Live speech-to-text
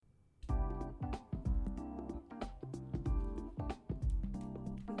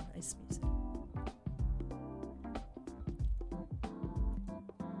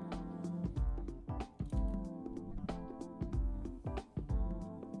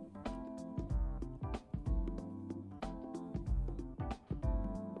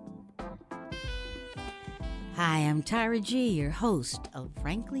Hi, I'm Tyra G, your host of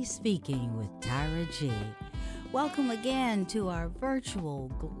Frankly Speaking with Tyra G. Welcome again to our virtual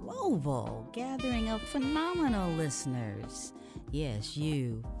global gathering of phenomenal listeners. Yes,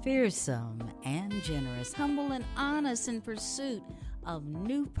 you, fearsome and generous, humble and honest in pursuit of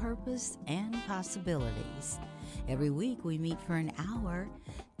new purpose and possibilities. Every week we meet for an hour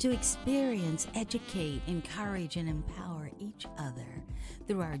to experience, educate, encourage, and empower each other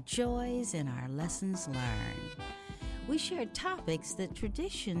through our joys and our lessons learned. We share topics that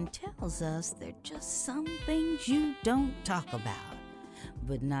tradition tells us they're just some things you don't talk about.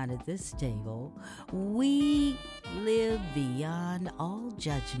 But not at this table. We live beyond all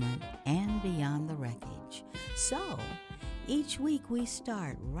judgment and beyond the wreckage. So, each week we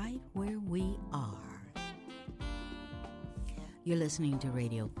start right where we are. You're listening to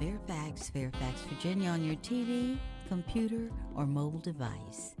Radio Fairfax, Virginia on your TV, computer, or mobile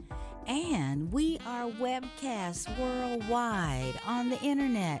device. And we are webcast worldwide on the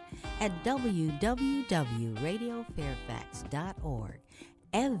internet at www.radiofairfax.org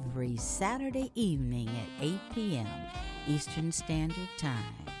every Saturday evening at 8 p.m. Eastern Standard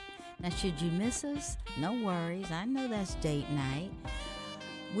Time. Now, should you miss us? No worries. I know that's date night.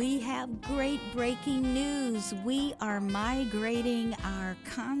 We have great breaking news. We are migrating our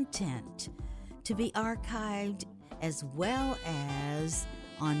content to be archived as well as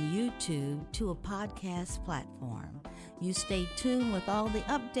on YouTube to a podcast platform. You stay tuned with all the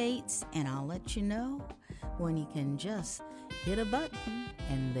updates, and I'll let you know when you can just hit a button,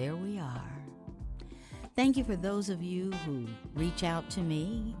 and there we are. Thank you for those of you who reach out to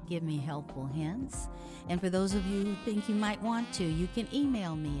me, give me helpful hints. And for those of you who think you might want to, you can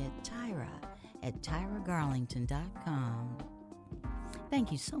email me at tyra@tyragarlington.com.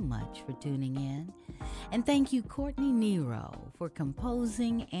 Thank you so much for tuning in. And thank you, Courtney Nero, for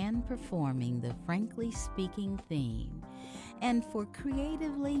composing and performing the Frankly Speaking theme, and for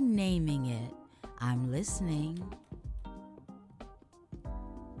creatively naming it I'm Listening.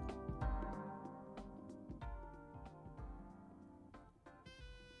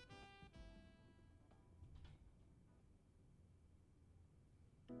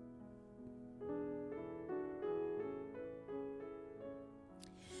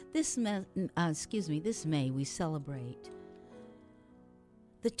 This May we celebrate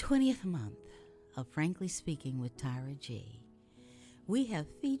the 20th month of Frankly Speaking with Tyra G. We have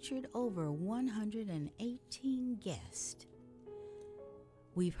featured over 118 guests.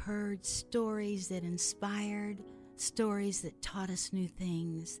 We've heard stories that inspired, stories that taught us new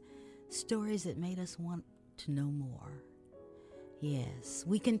things, stories that made us want to know more. Yes,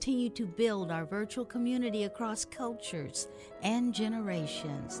 we continue to build our virtual community across cultures and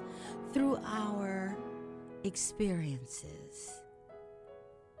generations through our experiences.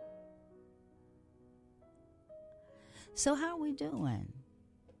 So how are we doing?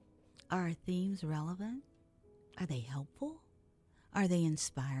 Are our themes relevant? Are they helpful? Are they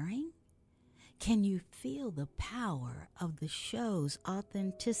inspiring? Can you feel the power of the show's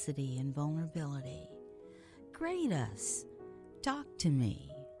authenticity and vulnerability? Grade us. Talk to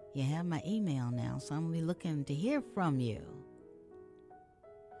me. You have my email now, so I'm going to be looking to hear from you.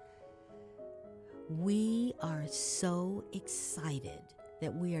 We are so excited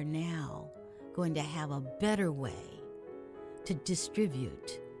that we are now going to have a better way to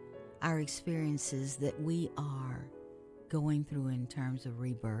distribute our experiences that we are going through in terms of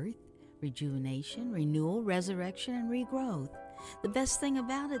rebirth, rejuvenation, renewal, resurrection, and regrowth. The best thing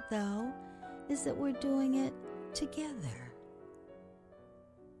about it, though, is that we're doing it together.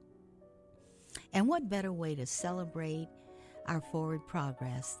 And what better way to celebrate our forward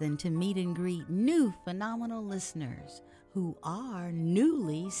progress than to meet and greet new phenomenal listeners who are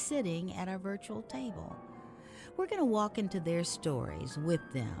newly sitting at our virtual table. We're going to walk into their stories with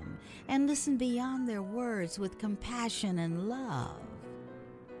them and listen beyond their words with compassion and love.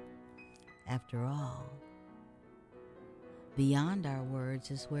 After all, beyond our words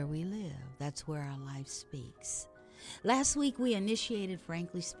is where we live. That's where our life speaks. Last year, we initiated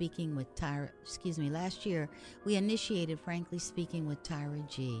Frankly Speaking with Tyra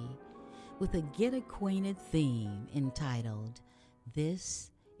G with a Get Acquainted theme entitled,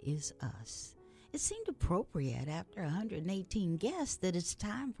 This Is Us. It seemed appropriate after 118 guests that it's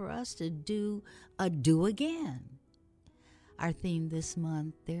time for us to do a do again. Our theme this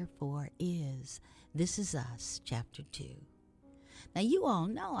month, therefore, is This Is Us, Chapter 2. Now, you all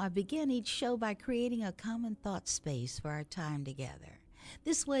know I begin each show by creating a common thought space for our time together.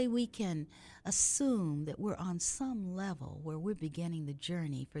 This way we can assume that we're on some level where we're beginning the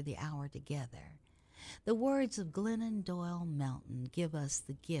journey for the hour together. The words of Glennon Doyle Melton give us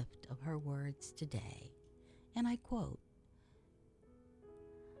the gift of her words today. And I quote,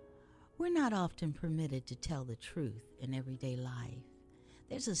 "We're not often permitted to tell the truth in everyday life.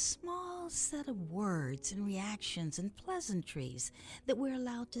 There's a small set of words and reactions and pleasantries that we're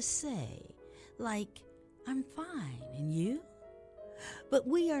allowed to say, like, 'I'm fine, and you?' But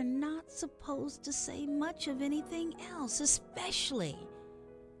we are not supposed to say much of anything else, especially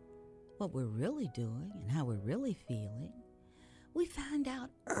what we're really doing and how we're really feeling. We find out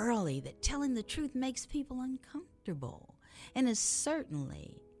early that telling the truth makes people uncomfortable and is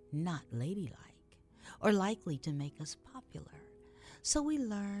certainly not ladylike or likely to make us popular. So we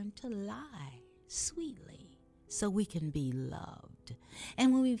learn to lie sweetly so we can be loved.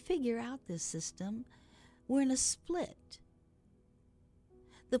 And when we figure out this system, we're in a split.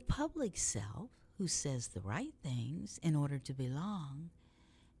 The public self, who says the right things in order to belong,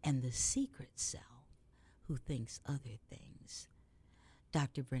 and the secret self, who thinks other things."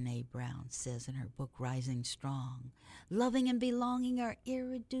 Dr. Brene Brown says in her book, Rising Strong, loving and belonging are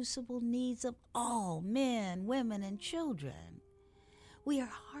irreducible needs of all men, women, and children. We are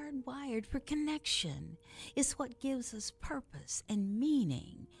hardwired for connection. It's what gives us purpose and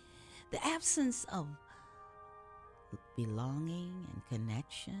meaning. The absence of belonging and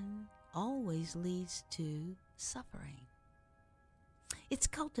connection always leads to suffering. It's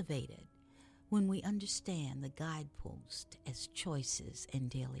cultivated when we understand the guidepost as choices and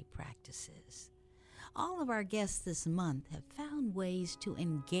daily practices. All of our guests this month have found ways to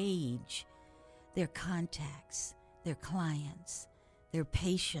engage their contacts, their clients, their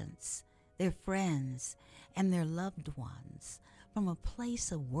patients, their friends, and their loved ones from a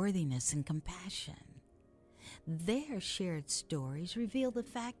place of worthiness and compassion. Their shared stories reveal the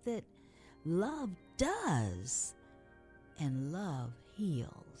fact that love does, and love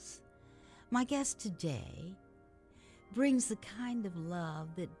heals. My guest today brings the kind of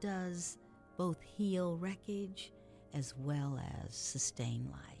love that does both heal wreckage as well as sustain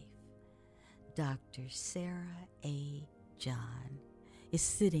life. Dr. Sarah A. John is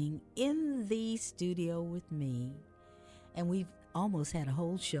sitting in the studio with me, and we've almost had a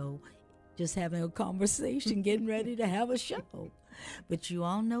whole show just having a conversation, getting ready to have a show. But you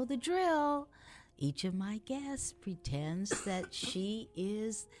all know the drill. Each of my guests pretends that she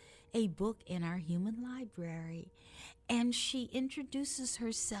is a book in our human library, and she introduces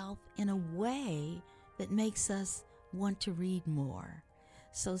herself in a way that makes us want to read more.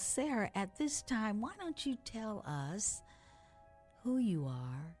 So, Sarah, at this time, why don't you tell us who you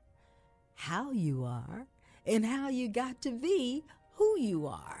are, how you are, and how you got to be who you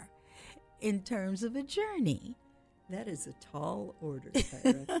are in terms of a journey? That is a tall order,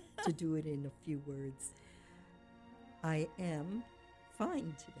 Tyra, to do it in a few words. I am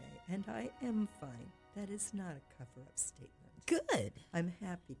fine today, and I am fine. That is not a cover-up statement. Good. I'm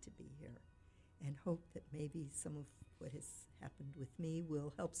happy to be here and hope that maybe some of what has happened with me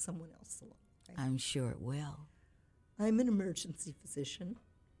will help someone else along. Right? I'm sure it will. I'm an emergency physician,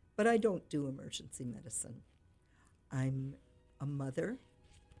 but I don't do emergency medicine. I'm a mother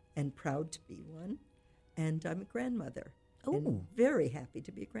and proud to be one, and I'm a grandmother. Ooh. And very happy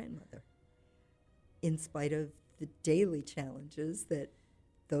to be a grandmother, in spite of the daily challenges that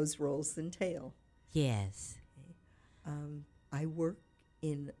those roles entail. Yes. Okay. I work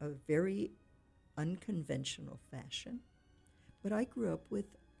in a very unconventional fashion, but I grew up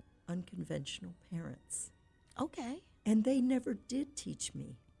with unconventional parents. Okay. And they never did teach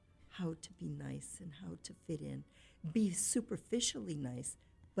me how to be nice and how to fit in, be superficially nice.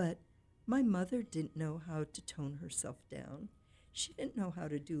 But my mother didn't know how to tone herself down. She didn't know how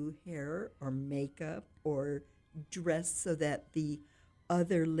to do hair or makeup or dress so that the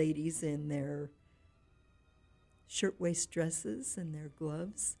other ladies in their shirtwaist dresses and their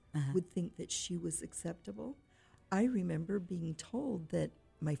gloves would think that she was acceptable. I remember being told that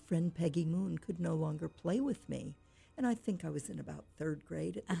my friend Peggy Moon could no longer play with me. And I think I was in about third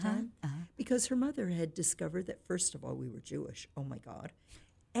grade at the time, because her mother had discovered that, first of all, we were Jewish. Oh, my God.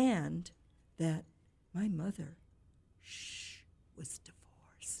 And that my mother, was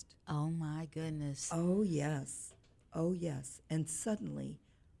divorced. Oh, my goodness. Oh, yes. Oh, yes. And suddenly,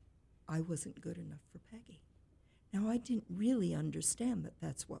 I wasn't good enough for Peggy. Now, I didn't really understand that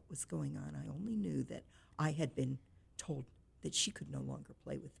that's what was going on. I only knew that I had been told that she could no longer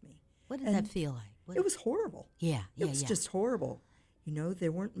play with me. What did that feel like? It was horrible. Yeah. It was just horrible. You know,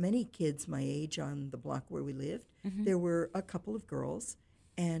 there weren't many kids my age on the block where we lived. There were a couple of girls,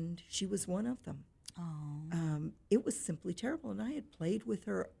 and she was one of them. Oh. It was simply terrible, and I had played with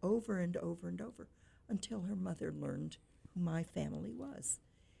her over and over and over until her mother learned who my family was.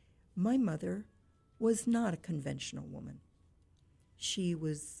 My mother was not a conventional woman. She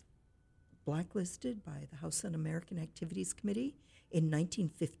was blacklisted by the House Un-American Activities Committee in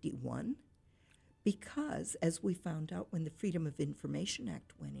 1951 because, as we found out when the Freedom of Information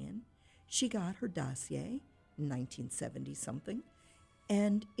Act went in, she got her dossier in 1970-something,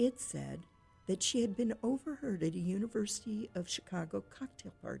 and it said that she had been overheard at a University of Chicago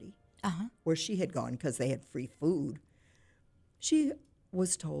cocktail party where she had gone because they had free food. She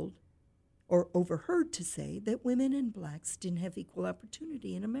was told or overheard to say that women and blacks didn't have equal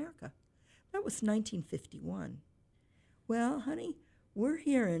opportunity in America. That was 1951. Well, honey, we're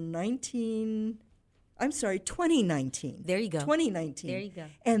here in 2019. There you go. 2019. There you go.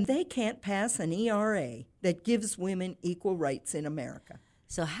 And they can't pass an ERA that gives women equal rights in America.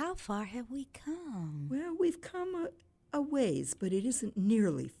 So how far have we come? Well, we've come a ways, but it isn't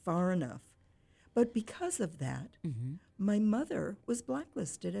nearly far enough. But because of that, my mother was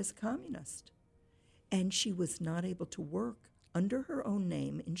blacklisted as a communist, and she was not able to work under her own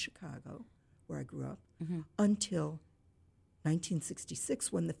name in Chicago, where I grew up, until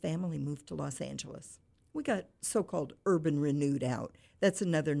 1966 when the family moved to Los Angeles. We got so-called urban renewed out. That's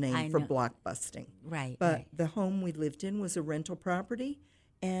another name for blockbusting. Right. But the home we lived in was a rental property,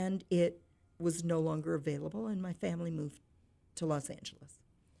 and it was no longer available, and my family moved to Los Angeles.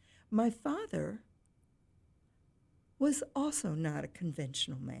 My father was also not a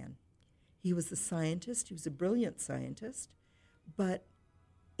conventional man. He was a scientist. He was a brilliant scientist. But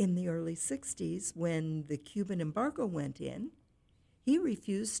in the early 60s, when the Cuban embargo went in, he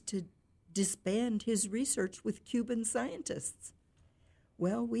refused to disband his research with Cuban scientists.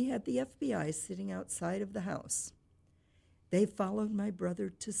 Well, we had the FBI sitting outside of the house. They followed my brother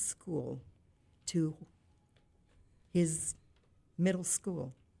to school, to his middle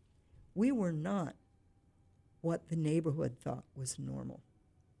school. We were not what the neighborhood thought was normal.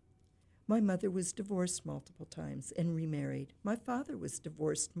 My mother was divorced multiple times and remarried. My father was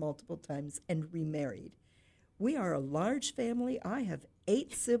divorced multiple times and remarried. We are a large family. I have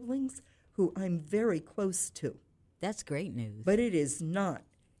 8 siblings who I'm very close to. That's great news. But it is not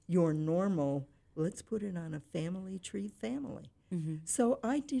your normal, let's put it on a family tree family. So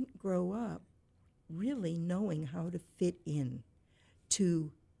I didn't grow up really knowing how to fit in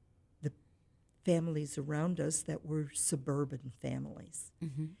to the families around us that were suburban families.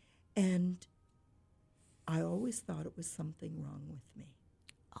 And I always thought it was something wrong with me.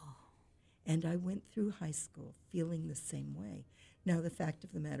 And I went through high school feeling the same way. Now, the fact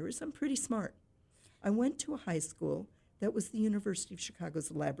of the matter is I'm pretty smart. I went to a high school that was the University of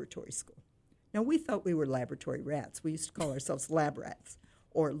Chicago's laboratory school. Now, we thought we were laboratory rats. We used to call ourselves lab rats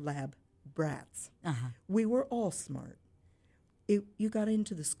or lab brats. We were all smart. You got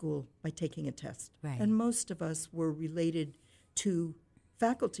into the school by taking a test. Right. And most of us were related to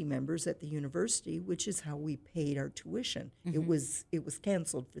faculty members at the university, which is how we paid our tuition. It was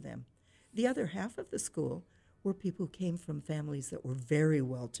canceled for them. The other half of the school were people who came from families that were very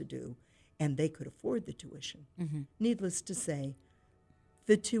well-to-do, and they could afford the tuition. Needless to say,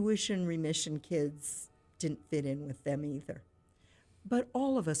 the tuition remission kids didn't fit in with them either. But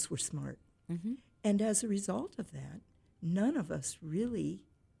all of us were smart. And as a result of that, none of us really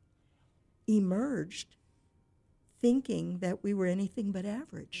emerged thinking that we were anything but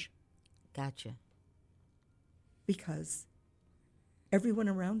average. Gotcha. Because everyone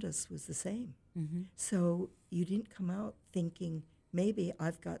around us was the same. So you didn't come out thinking, maybe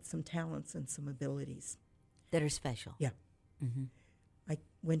I've got some talents and some abilities. That are special. Yeah. I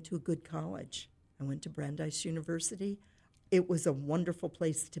went to a good college. I went to Brandeis University. It was a wonderful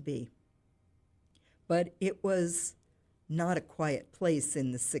place to be. But it was not a quiet place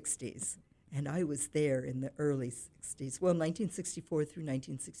in the 60s. And I was there in the early 60s, well, 1964 through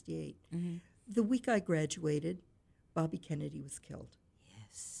 1968. The week I graduated, Bobby Kennedy was killed.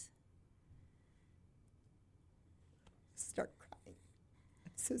 Yes. Start crying.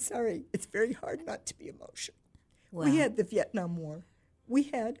 I'm so sorry. It's very hard not to be emotional. Wow. We had the Vietnam War. We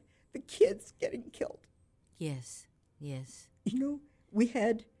had the kids getting killed. Yes. Yes. You know, we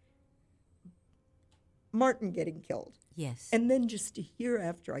had Martin getting killed. Yes. And then just a year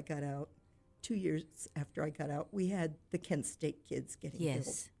after I got out, 2 years after I got out, we had the Kent State kids getting killed.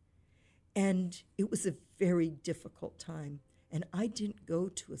 Yes. And it was a very difficult time. And I didn't go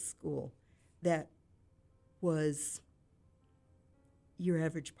to a school that was your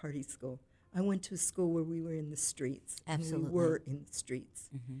average party school. I went to a school where we were in the streets. Absolutely. And we were in the streets.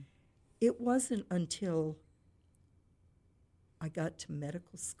 It wasn't until I got to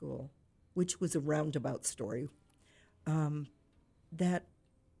medical school, which was a roundabout story, that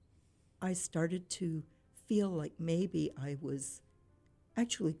I started to feel like maybe I was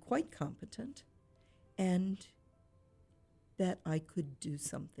actually quite competent and that I could do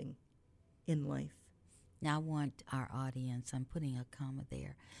something in life. Now, I want our audience, I'm putting a comma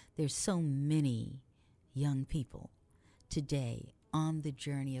there. There's so many young people today on the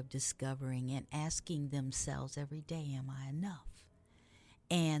journey of discovering and asking themselves every day, am I enough?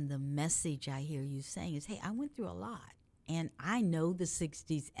 And the message I hear you saying is, hey, I went through a lot. And I know the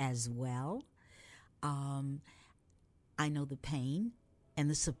 60s as well. I know the pain and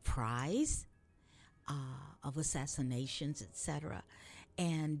the surprise of assassinations, etc.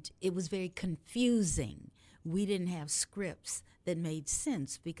 And it was very confusing. We didn't have scripts that made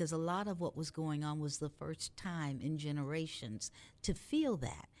sense because a lot of what was going on was the first time in generations to feel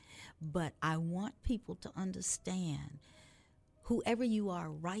that. But I want people to understand, whoever you are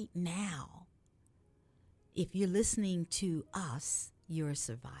right now, if you're listening to us, you're a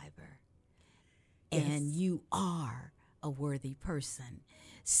survivor. Yes. And you are a worthy person.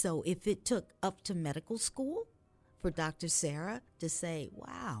 So if it took up to medical school for Dr. Sarah to say,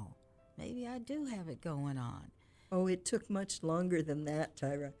 wow, maybe I do have it going on. Oh, it took much longer than that,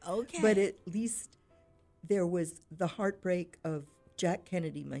 Tyra. Okay. But at least there was the heartbreak of Jack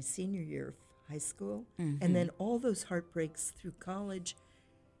Kennedy, my senior year of high school, and then all those heartbreaks through college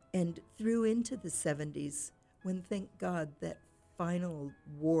and through into the 70s when, thank God, that final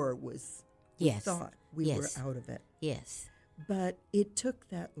war was, we thought we were out of it. Yes. But it took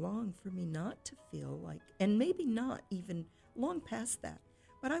that long for me not to feel like, and maybe not even long past that,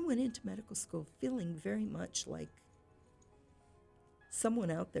 but I went into medical school feeling very much like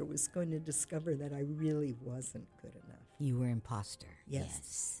someone out there was going to discover that I really wasn't good enough. You were imposter.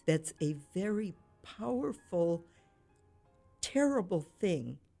 Yes. That's a very powerful, terrible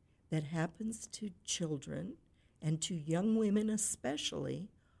thing that happens to children and to young women especially,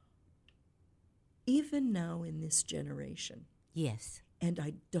 even now in this generation. Yes. And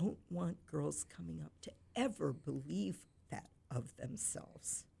I don't want girls coming up to ever believe that of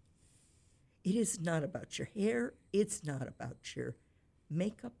themselves. It is not about your hair. It's not about your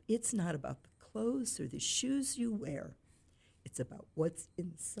makeup. It's not about the clothes or the shoes you wear. It's about what's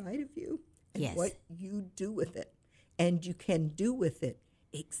inside of you and what you do with it. And you can do with it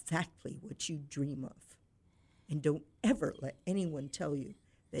exactly what you dream of. And don't ever let anyone tell you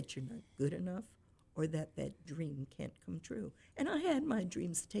that you're not good enough or that that dream can't come true. And I had my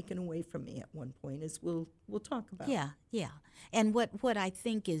dreams taken away from me at one point, as we'll talk about. Yeah. And what I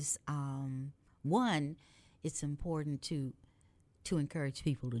think is, one, it's important to encourage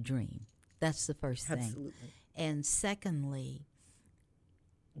people to dream. That's the first thing. Absolutely. And secondly,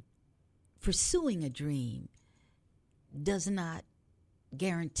 pursuing a dream does not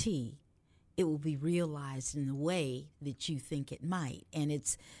guarantee it will be realized in the way that you think it might. And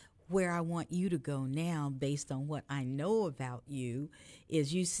it's where I want you to go now, based on what I know about you,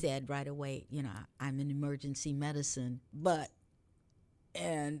 is you said right away, I'm in emergency medicine,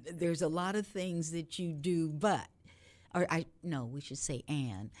 and there's a lot of things that you do, we should say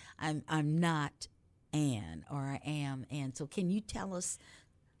Ann. I'm not Ann, or I am Ann. So can you tell us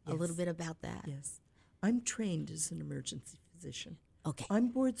a little bit about that? Yes. I'm trained as an emergency physician. Okay. I'm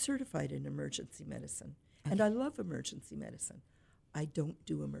board certified in emergency medicine, and I love emergency medicine. I don't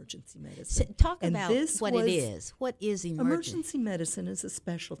do emergency medicine. So talk about what it is. What is emergency? Emergency medicine is a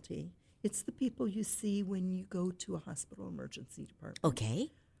specialty. It's the people you see when you go to a hospital emergency department.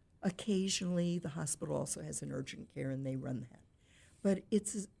 Okay. Occasionally, the hospital also has an urgent care, and they run that. But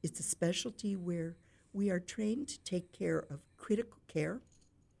it's a specialty where we are trained to take care of critical care,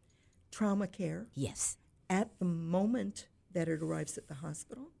 trauma care. Yes. At the moment that it arrives at the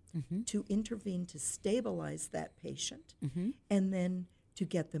hospital, to intervene to stabilize that patient, and then to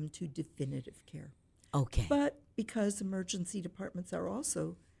get them to definitive care. Okay. But because emergency departments are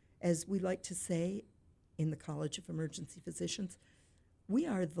also, as we like to say in the College of Emergency Physicians, we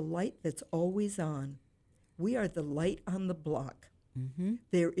are the light that's always on. We are the light on the block.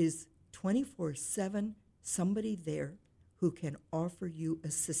 There is 24/7 somebody there who can offer you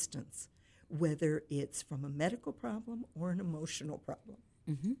assistance, whether it's from a medical problem or an emotional problem.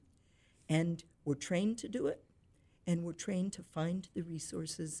 And we're trained to do it, and we're trained to find the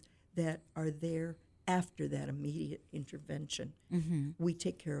resources that are there after that immediate intervention. We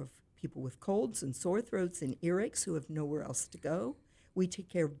take care of people with colds and sore throats and earaches who have nowhere else to go. We take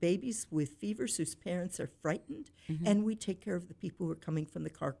care of babies with fevers whose parents are frightened, and we take care of the people who are coming from the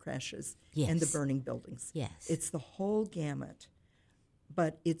car crashes and the burning buildings. Yes. It's the whole gamut,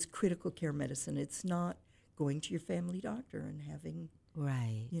 but it's critical care medicine. It's not going to your family doctor and having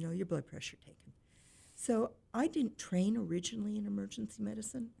your blood pressure taken. So I didn't train originally in emergency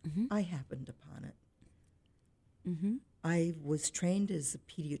medicine. I happened upon it. I was trained as a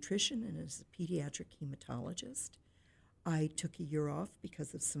pediatrician and as a pediatric hematologist. I took a year off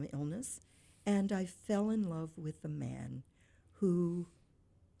because of some illness, And I fell in love with a man who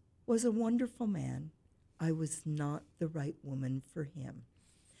was a wonderful man. I was not the right woman for him.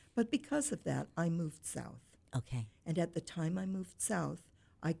 But because of that, I moved south. Okay. And at the time I moved south,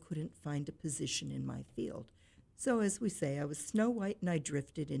 I couldn't find a position in my field. So as we say, I was Snow White and I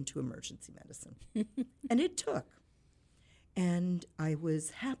drifted into emergency medicine. And it took. And I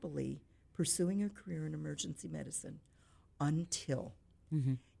was happily pursuing a career in emergency medicine until.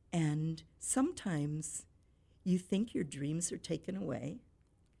 Mm-hmm. And sometimes you think your dreams are taken away,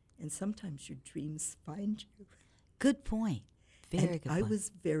 and sometimes your dreams find you. Good point. Very good point. I was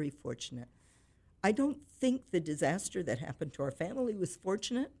very fortunate. I don't think the disaster that happened to our family was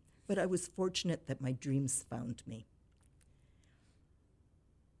fortunate, but I was fortunate that my dreams found me.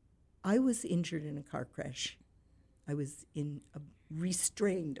 I was injured in a car crash. I was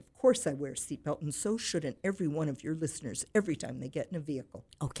restrained. Of course I wear a seatbelt, and so shouldn't every one of your listeners every time they get in a vehicle.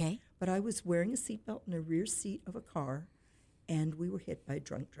 Okay. But I was wearing a seatbelt in the rear seat of a car, and we were hit by a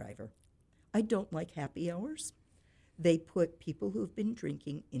drunk driver. I don't like happy hours. They put people who have been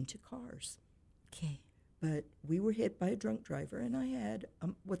drinking into cars. Okay. But we were hit by a drunk driver, and I had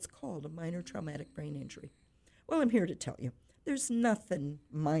what's called a minor traumatic brain injury. Well, I'm here to tell you, there's nothing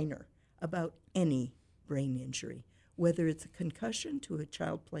minor about any brain injury, whether it's a concussion to a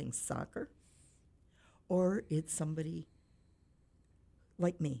child playing soccer or it's somebody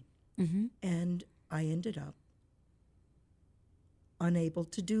like me. Mm-hmm. And I ended up unable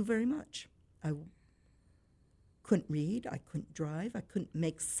to do very much. I couldn't read, I couldn't drive, I couldn't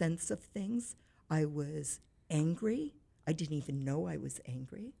make sense of things. I was angry. I didn't even know I was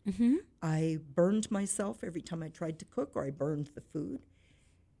angry. Mm-hmm. I burned myself every time I tried to cook, or I burned the food.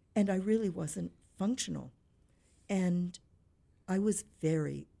 And I really wasn't functional. And I was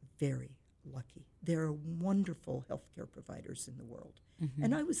very, very lucky. There are wonderful healthcare providers in the world. Mm-hmm.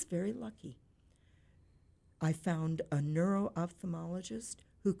 And I was very lucky. I found a neuro-ophthalmologist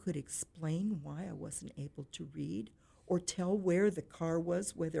who could explain why I wasn't able to read or tell where the car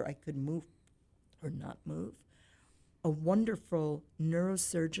was, whether I could move or not move. A wonderful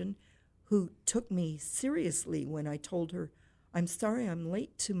neurosurgeon who took me seriously when I told her, I'm sorry I'm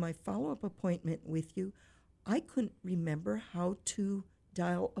late to my follow-up appointment with you. I couldn't remember how to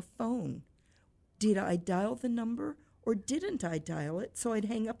dial a phone. Did I dial the number or didn't I dial it? So I'd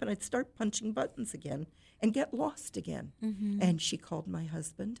hang up and I'd start punching buttons again and get lost again. Mm-hmm. And she called my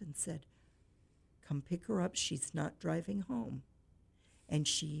husband and said, come pick her up. She's not driving home. And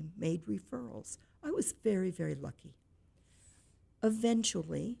she made referrals. I was very, very lucky.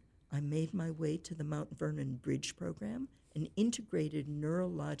 Eventually, I made my way to the Mount Vernon Bridge program, an integrated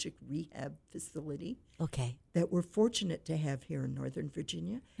neurologic rehab facility Okay. that we're fortunate to have here in Northern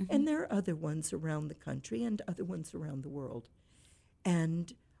Virginia. Mm-hmm. And there are other ones around the country and other ones around the world.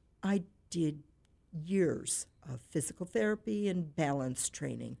 And I did years of physical therapy and balance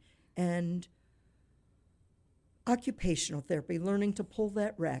training and occupational therapy, learning to pull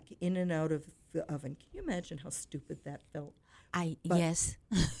that rack in and out of the oven. Can you imagine how stupid that felt? Yes.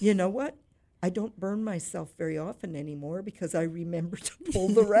 You know what? I don't burn myself very often anymore because I remember to pull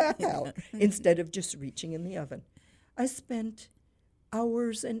the rack out instead of just reaching in the oven. I spent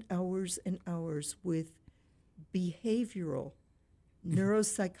hours and hours and hours with behavioral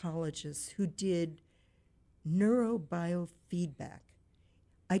neuropsychologists who did neurobiofeedback.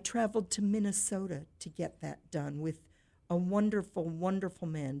 I traveled to Minnesota to get that done with a wonderful, wonderful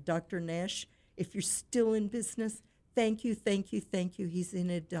man. Dr. Nash, if you're still in business, thank you, thank you, thank you. He's in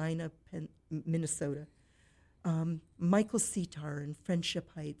Edina, Minnesota. Michael Sitar in Friendship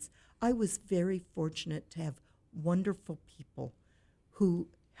Heights. I was very fortunate to have wonderful people who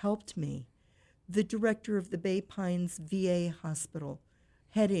helped me. The director of the Bay Pines VA Hospital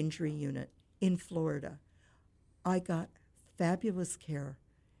Head Injury Unit in Florida. I got fabulous care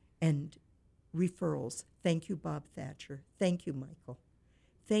and referrals. Thank you, Bob Thatcher. Thank you, Michael.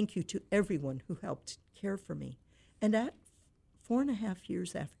 Thank you to everyone who helped care for me. And at 4.5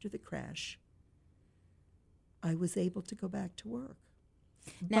 years after the crash, I was able to go back to work.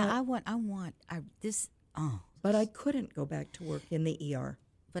 Now, But I couldn't go back to work in the ER.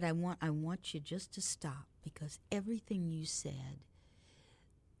 But I want you just to stop, because everything you said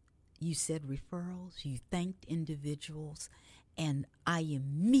referrals, you thanked individuals, and I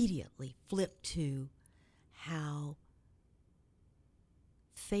immediately flipped to how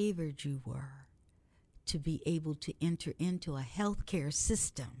favored you were to be able to enter into a healthcare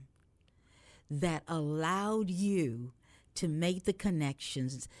system that allowed you to make the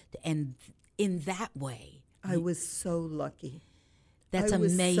connections, and in that way. I was so lucky. That's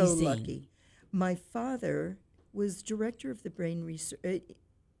amazing. I was so amazing. lucky. My father was director of the brain research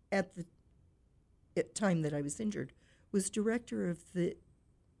at the time that I was injured, was director of the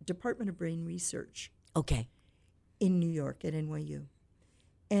Department of Brain Research. Okay. In New York at NYU.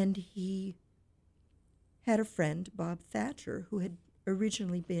 And he had a friend, Bob Thatcher, who had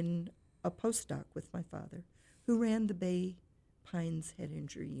originally been a postdoc with my father, who ran the Bay Pines Head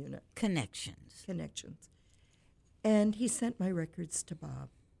Injury Unit. Connections. And he sent my records to Bob,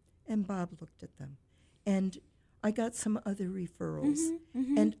 and Bob looked at them. And I got some other referrals,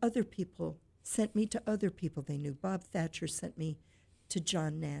 and other people sent me to other people they knew. Bob Thatcher sent me to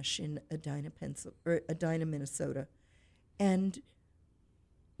John Nash in Edina, Minnesota. And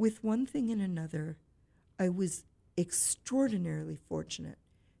with one thing and another, I was extraordinarily fortunate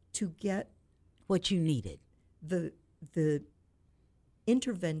to get what you needed, the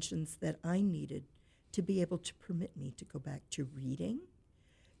interventions that I needed to be able to permit me to go back to reading,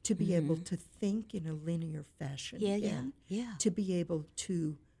 to be able to think in a linear fashion again, to be able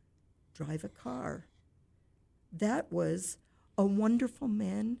to drive a car. That was a wonderful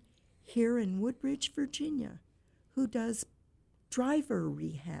man here in Woodbridge, Virginia, who does driver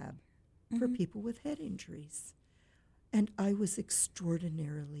rehab for people with head injuries. And I was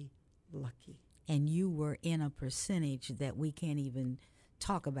extraordinarily lucky. And you were in a percentage that we can't even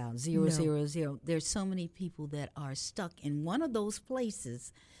talk about, 0, 0, 0. There's so many people that are stuck in one of those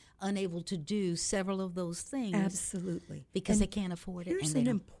places, unable to do several of those things. Absolutely. Because they can't afford it. Here's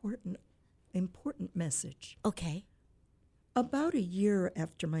an important message. Okay. About a year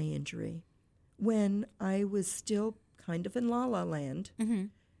after my injury, when I was still kind of in la-la land,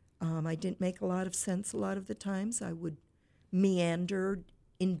 I didn't make a lot of sense a lot of the times. I would meander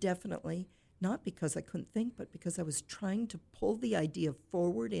indefinitely, not because I couldn't think, but because I was trying to pull the idea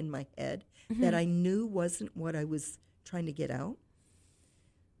forward in my head that I knew wasn't what I was trying to get out.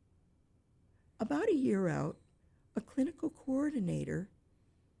 About a year out, a clinical coordinator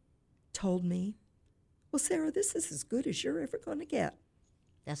told me, well, Sarah, this is as good as you're ever going to get.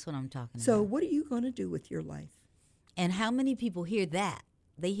 That's what I'm talking about. So what are you going to do with your life? And how many people hear that?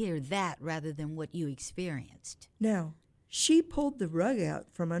 They hear that rather than what you experienced. Now, she pulled the rug out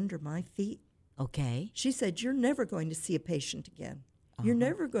from under my feet. Okay. She said, you're never going to see a patient again. You're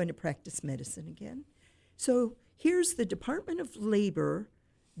never going to practice medicine again. So here's the Department of Labor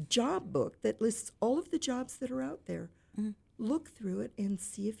job book that lists all of the jobs that are out there. Look through it and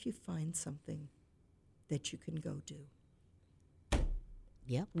see if you find something that you can go do.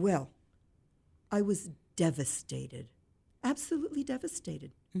 Yep. Well, I was devastated, absolutely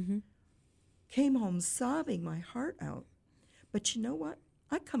devastated. Came home sobbing my heart out. But you know what?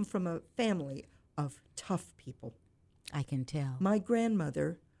 I come from a family of tough people. I can tell. My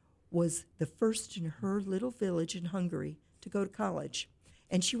grandmother was the first in her little village in Hungary to go to college.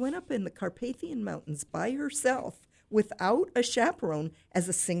 And she went up in the Carpathian Mountains by herself without a chaperone as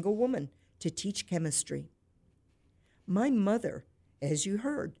a single woman to teach chemistry. My mother, as you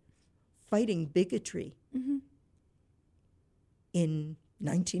heard, fighting bigotry in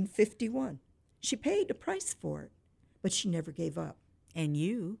 1951. She paid a price for it, but she never gave up. And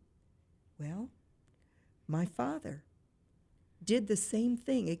you? Well, my father did the same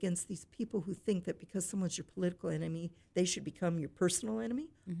thing against these people who think that because someone's your political enemy, they should become your personal enemy.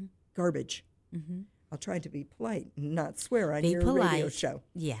 Garbage. I'll try to be polite and not swear on your radio show.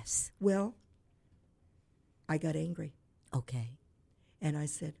 Yes. Well, I got angry. Okay. And I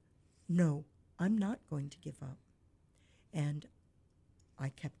said, no, I'm not going to give up. And I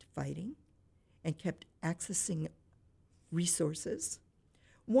kept fighting and kept accessing resources.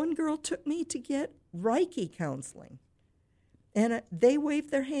 One girl took me to get Reiki counseling. And they waved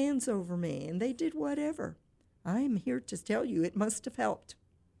their hands over me, and they did whatever. I am here to tell you it must have helped.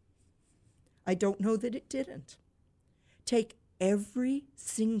 I don't know that it didn't. Take every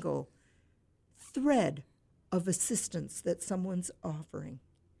single thread of assistance that someone's offering,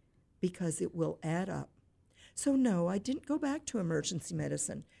 because it will add up. So no, I didn't go back to emergency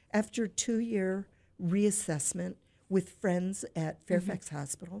medicine. After a 2-year reassessment with friends at Fairfax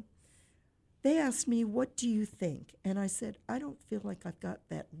Hospital, they asked me, what do you think? And I said, I don't feel like I've got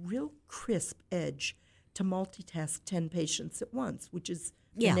that real crisp edge to multitask 10 patients at once, which is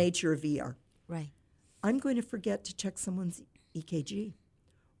the nature of ER. Right. I'm going to forget to check someone's EKG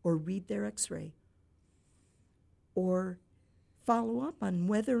or read their x-ray or follow up on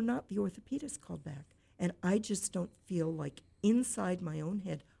whether or not the orthopedist called back. And I just don't feel like inside my own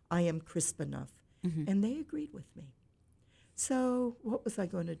head I am crisp enough. And they agreed with me. So what was I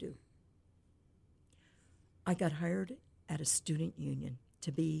going to do? I got hired at a student union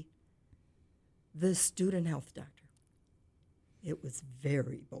to be the student health doctor. It was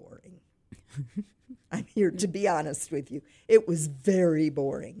very boring. I'm here to be honest with you. It was very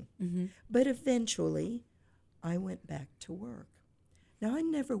boring. Mm-hmm. But eventually, I went back to work. Now, I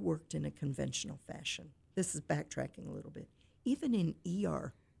never worked in a conventional fashion. This is backtracking a little bit. Even in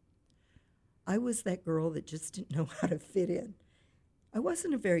ER, I was that girl that just didn't know how to fit in. I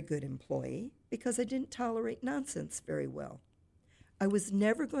wasn't a very good employee because I didn't tolerate nonsense very well. I was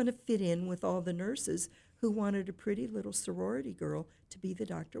never going to fit in with all the nurses who wanted a pretty little sorority girl to be the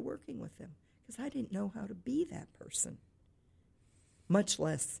doctor working with them because I didn't know how to be that person, much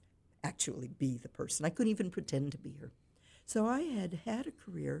less actually be the person. I couldn't even pretend to be her. So I had a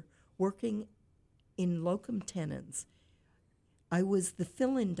career working in locum tenens. I was the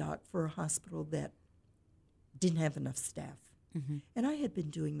fill-in doc for a hospital that didn't have enough staff. Mm-hmm. And I had been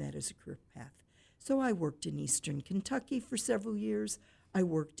doing that as a career path. So I worked in eastern Kentucky for several years. I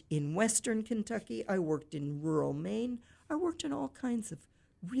worked in western Kentucky. I worked in rural Maine. I worked in all kinds of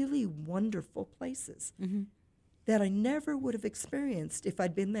really wonderful places Mm-hmm. that I never would have experienced if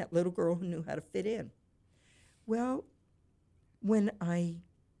I'd been that little girl who knew how to fit in. Well, when I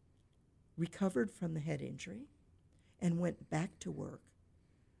recovered from the head injury and went back to work,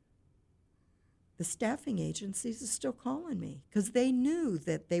 the staffing agencies are still calling me because they knew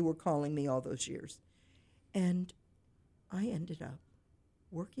that they were calling me all those years. And I ended up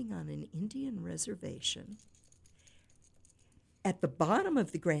working on an Indian reservation at the bottom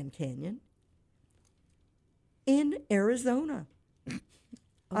of the Grand Canyon in Arizona.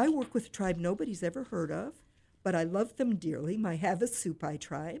 I work with a tribe nobody's ever heard of, but I love them dearly, my Havasupai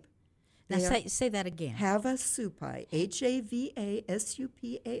tribe. Now say that again. Havasupai,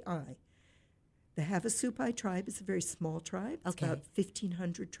 Havasupai. The Havasupai tribe is a very small tribe. It's Okay. about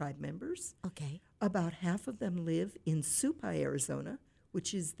 1,500 tribe members. Okay. About half of them live in Supai, Arizona,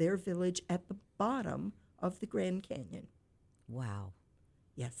 which is their village at the bottom of the Grand Canyon. Wow.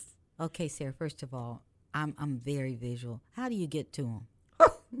 Yes. Okay, Sarah, first of all, I'm very visual. How do you get to them?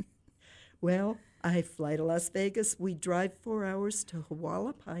 Well, I fly to Las Vegas. We drive 4 hours to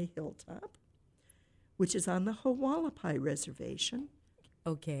Hualapai Hilltop, which is on the Hualapai Reservation,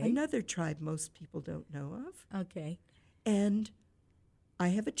 Okay. another tribe most people don't know of. Okay. And I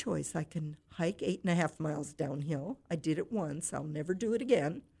have a choice. I can hike 8.5 miles downhill. I did it once. I'll never do it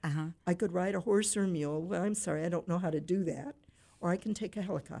again. Uh-huh. I could ride a horse or a mule. Well, I'm sorry, I don't know how to do that. Or I can take a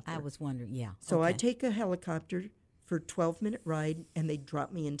helicopter. I was wondering, yeah. So I okay. take a helicopter for a 12-minute ride, and they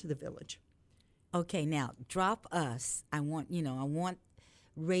drop me into the village. Okay, now drop us. I want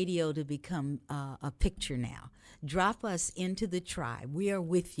radio to become a picture now. Drop us into the tribe. We are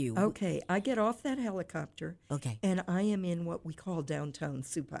with you. Okay, I get off that helicopter, Okay. and I am in what we call downtown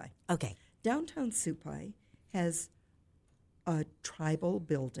Supai. Okay. Downtown Supai has a tribal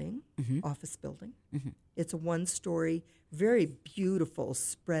building, Mm-hmm. office building. Mm-hmm. It's a one-story, very beautiful,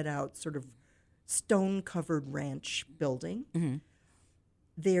 spread out, sort of stone-covered ranch building. Mm-hmm.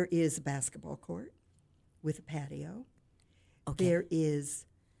 There is a basketball court with a patio. Okay. There is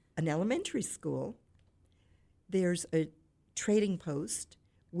an elementary school. There's a trading post,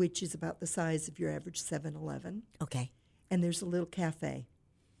 which is about the size of your average 7-Eleven. Okay. And there's a little cafe.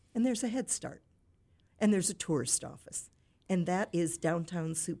 And there's a Head Start. And there's a tourist office. And that is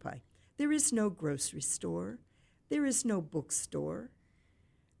downtown Supai. There is no grocery store. There is no bookstore.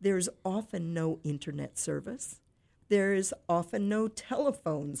 There's often no internet service. There is often no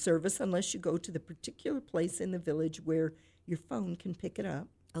telephone service unless you go to the particular place in the village where your phone can pick it up.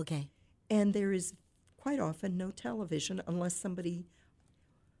 Okay. And there is quite often no television unless somebody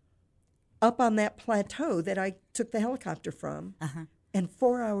up on that plateau that I took the helicopter from Uh-huh. and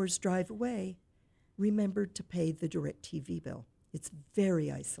 4 hours drive away remembered to pay the DirecTV bill. It's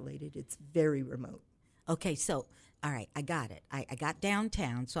very isolated. It's very remote. Okay, so, all right, I got it. I got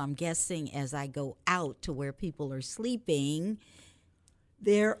downtown, so I'm guessing as I go out to where people are sleeping.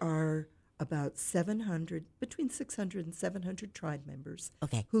 There are about 700, between 600 and 700 tribe members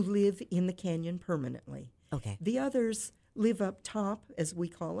Okay. who live in the canyon permanently. Okay. The others live up top, as we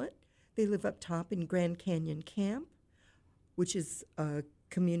call it. They live up top in Grand Canyon Camp, which is a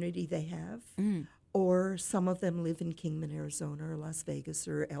community they have. Mm. Or some of them live in Kingman, Arizona, or Las Vegas,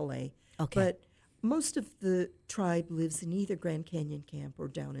 or L.A. Okay. But most of the tribe lives in either Grand Canyon Camp or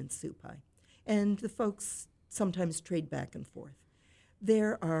down in Supai. And the folks sometimes trade back and forth.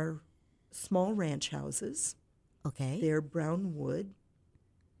 There are small ranch houses. Okay. They're brown wood.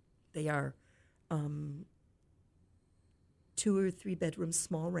 They are 2 or 3 bedroom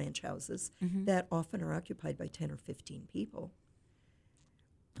small ranch houses Mm-hmm. that often are occupied by 10 or 15 people.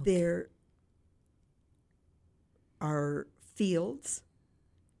 Okay. There are fields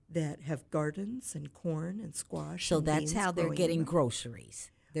that have gardens and corn and squash. So and that's beans how they're growing in getting them.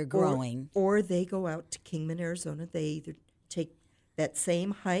 groceries. They're growing. Or they go out to Kingman, Arizona. They either take that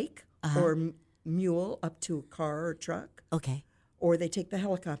same hike or mule up to a car or truck. Okay. Or they take the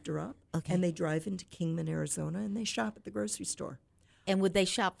helicopter up. Okay. And they drive into Kingman, Arizona, and they shop at the grocery store. And would they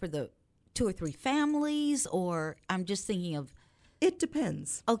shop for the 2 or 3 families, or I'm just thinking of... It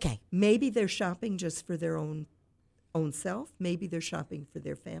depends. Okay. Maybe they're shopping just for their own self. Maybe they're shopping for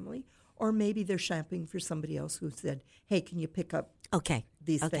their family. Or maybe they're shopping for somebody else who said, hey, can you pick up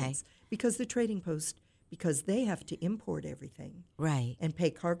these things? Because the trading post, because they have to import everything. Right. And pay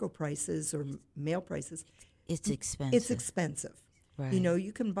cargo prices or mail prices. It's expensive. It's expensive. Right. You know,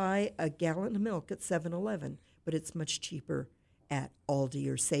 you can buy a gallon of milk at 7-Eleven, but it's much cheaper at Aldi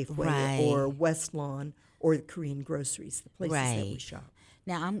or Safeway or West Lawn or the Korean groceries, the places that we shop.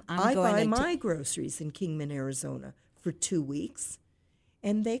 Now, I buy my groceries in Kingman, Arizona for 2 weeks,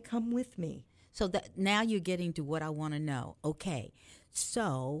 and they come with me. So that now you're getting to what I want to know. Okay,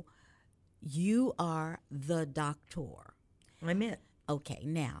 so you are the doctor. I'm it. Okay,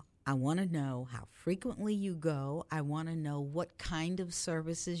 now I want to know how frequently you go. I want to know what kind of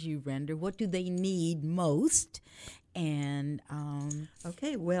services you render. What do they need most? And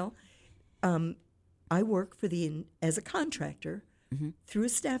okay, well, I work for as a contractor through a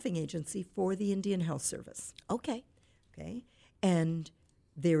staffing agency for the Indian Health Service. Okay, and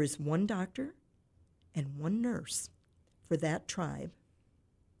there is one doctor and one nurse for that tribe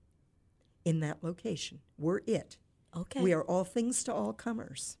in that location. We're it. Okay, we are all things to all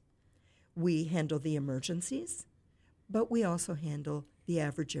comers. We handle the emergencies, but we also handle the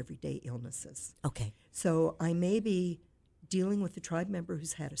average everyday illnesses. Okay. So I may be dealing with a tribe member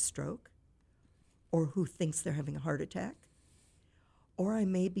who's had a stroke or who thinks they're having a heart attack, or I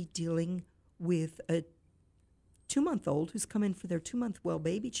may be dealing with a 2-month-old who's come in for their 2-month well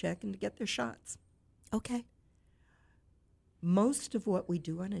baby check and to get their shots. Okay. Most of what we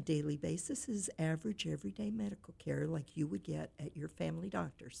do on a daily basis is average everyday medical care like you would get at your family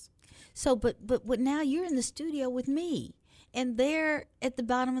doctor's. So, but now you're in the studio with me, and they're at the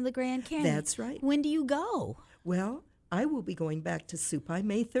bottom of the Grand Canyon. That's right. When do you go? Well, I will be going back to Supai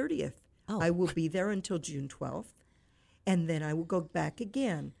May 30th. Oh. I will be there until June 12th, and then I will go back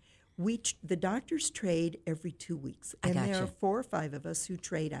again. The doctors trade every 2 weeks, and there are 4 or 5 of us who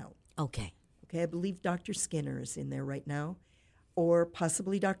trade out. Okay. Okay, I believe Dr. Skinner is in there right now, or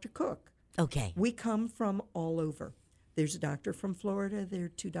possibly Dr. Cook. Okay. We come from all over. There's a doctor from Florida. There are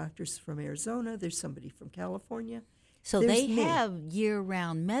 2 doctors from Arizona. There's somebody from California. So they have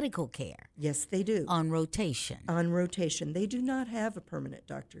year-round medical care. Yes, they do. On rotation. On rotation. They do not have a permanent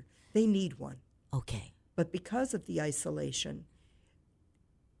doctor. They need one. Okay. But because of the isolation,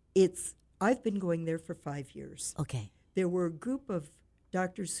 I've been going there for 5 years. Okay. There were a group of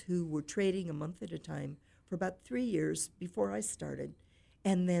doctors who were trading a month at a time for about 3 years before I started,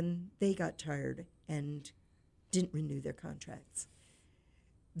 and then they got tired and didn't renew their contracts.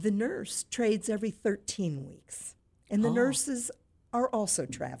 The nurse trades every 13 weeks, and the nurses are also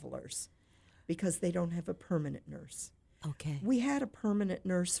travelers because they don't have a permanent nurse. Okay. We had a permanent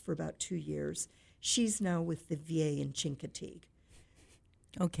nurse for about 2 years. She's now with the VA in Chincoteague.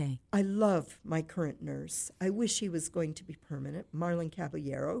 Okay. I love my current nurse. I wish he was going to be permanent, Marlon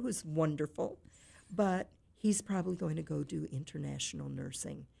Caballero, who's wonderful, but he's probably going to go do international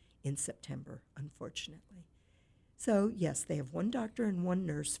nursing in September, unfortunately. So, yes, they have 1 doctor and 1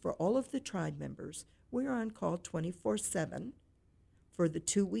 nurse for all of the tribe members. We're on call 24/7 for the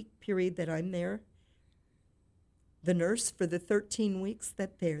 2-week period that I'm there, the nurse for the 13 weeks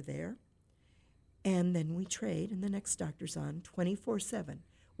that they're there, and then we trade, and the next doctor's on 24/7.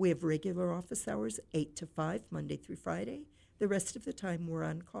 We have regular office hours, 8 to 5, Monday through Friday. The rest of the time, we're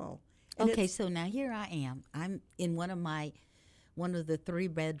on call. And okay, so now here I am. I'm in one of the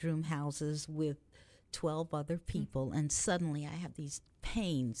 3-bedroom houses with 12 other people, and suddenly I have these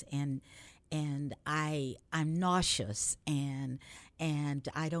pains, and I'm nauseous, and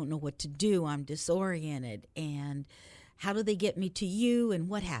I don't know what to do. I'm disoriented, and how do they get me to you, and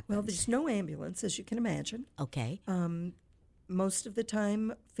what happens? Well, there's no ambulance, as you can imagine. Okay. Most of the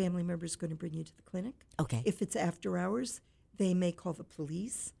time, family members are going to bring you to the clinic. Okay. If it's after hours, they may call the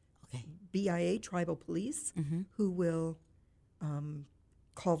police. Okay. BIA, tribal police, who will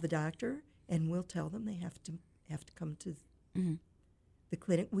call the doctor, and we'll tell them they have to come to the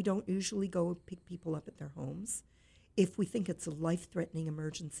clinic. We don't usually go pick people up at their homes. If we think it's a life-threatening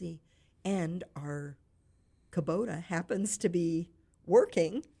emergency and our Kubota happens to be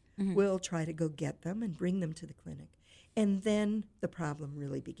working, we'll try to go get them and bring them to the clinic. And then the problem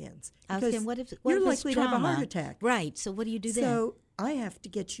really begins. Because what if you're it's likely to have a trauma? heart attack. Right. So what do you do then? So I have to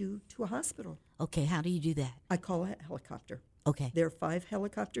get you to a hospital. Okay, how do you do that? I call a helicopter. Okay. There are 5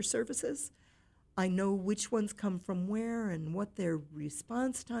 helicopter services. I know which ones come from where and what their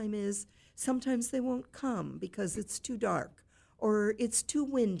response time is. Sometimes they won't come because it's too dark, or it's too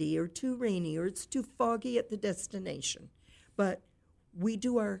windy, or too rainy, or it's too foggy at the destination. But we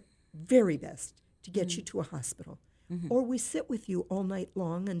do our very best to get you to a hospital. Or we sit with you all night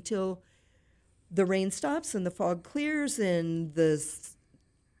long until the rain stops and the fog clears and the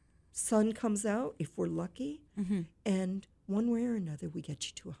sun comes out, if we're lucky. And one way or another, we get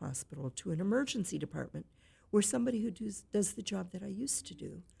you to a hospital, to an emergency department, where somebody who does the job that I used to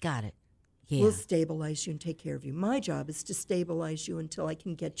do Got it. Yeah. will stabilize you and take care of you. My job is to stabilize you until I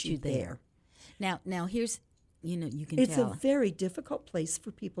can get you there. Now here's, you can It's tell. a very difficult place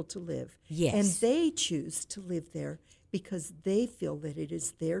for people to live. Yes. And they choose to live there because they feel that it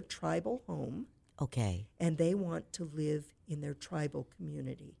is their tribal home. Okay. And they want to live in their tribal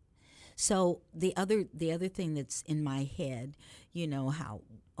community. So the other thing that's in my head, how,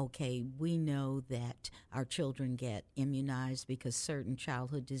 we know that our children get immunized because certain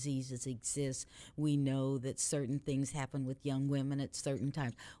childhood diseases exist. We know that certain things happen with young women at certain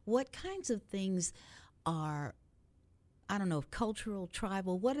times. What kinds of things are, I don't know, cultural,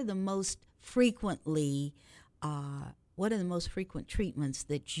 tribal, what are the most frequent treatments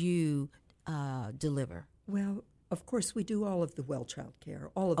that you deliver? Well, of course, we do all of the well child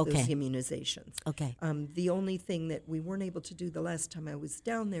care, all of those immunizations. Okay. The only thing that we weren't able to do the last time I was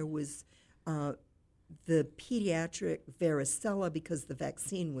down there was the pediatric varicella, because the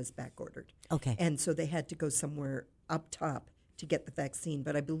vaccine was back-ordered. Okay. And so they had to go somewhere up top to get the vaccine,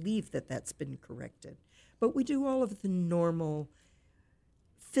 but I believe that that's been corrected. But we do all of the normal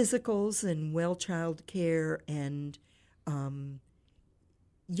physicals and well child care and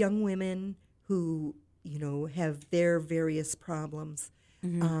young women who have their various problems.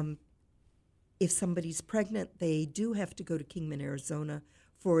 If somebody's pregnant, they do have to go to Kingman, Arizona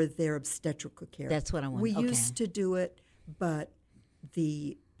for their obstetrical care. That's what I want. We used to do it, but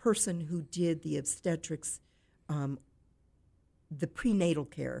the person who did the obstetrics, the prenatal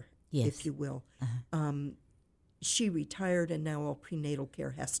care, if you will, she retired, and now all prenatal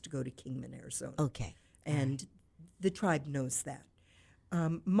care has to go to Kingman, Arizona. Okay. And the tribe knows that.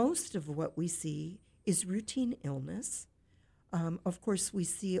 Most of what we see is routine illness. Of course, we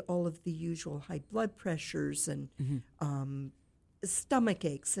see all of the usual high blood pressures and stomach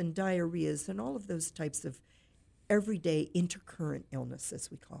aches and diarrheas and all of those types of everyday intercurrent illness, as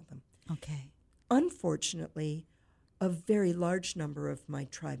we call them. Okay. Unfortunately, a very large number of my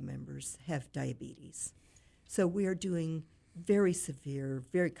tribe members have diabetes. So we are doing very severe,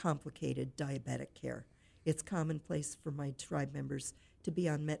 very complicated diabetic care. It's commonplace for my tribe members to be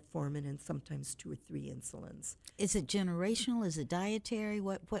on metformin and sometimes 2 or 3 insulins. Is it generational? Is it dietary?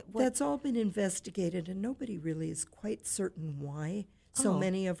 What? That's all been investigated, and nobody really is quite certain why so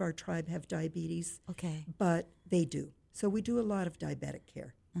many of our tribe have diabetes. Okay. But they do. So we do a lot of diabetic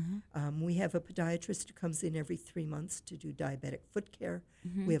care. We have a podiatrist who comes in every 3 months to do diabetic foot care.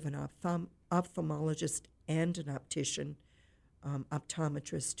 We have an ophthalmologist and an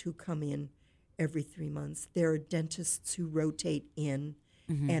optometrist who come in every 3 months. There are dentists who rotate in,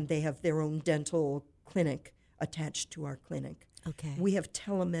 and they have their own dental clinic attached to our clinic. Okay. We have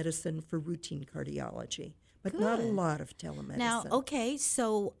telemedicine for routine cardiology, but not a lot of telemedicine. Now,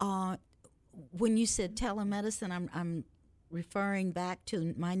 so when you said telemedicine, I'm referring back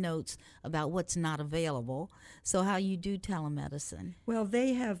to my notes about what's not available. So how you do telemedicine? Well,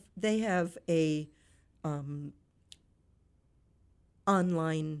 they have a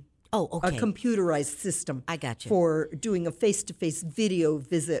online, a computerized system. I got you. For doing a face-to-face video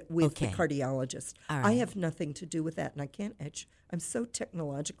visit with the Okay. cardiologist. All right. I have nothing to do with that, and I can't. I'm so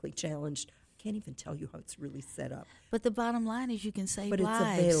technologically challenged. I can't even tell you how it's really set up. But the bottom line is you can save But it's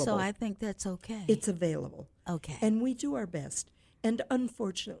lives, available. so I think that's okay. It's available. Okay. And we do our best. And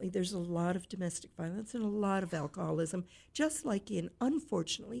unfortunately, there's a lot of domestic violence and a lot of alcoholism, just like in,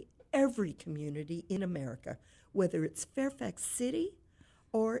 unfortunately, every community in America, whether it's Fairfax City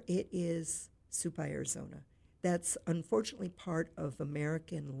or it is Supai, Arizona. That's unfortunately part of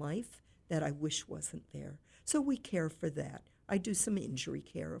American life that I wish wasn't there. So we care for that. I do some injury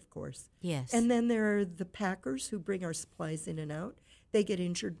care, of course. Yes. And then there are the packers who bring our supplies in and out. They get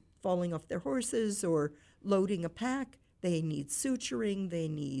injured falling off their horses or loading a pack. They need suturing. They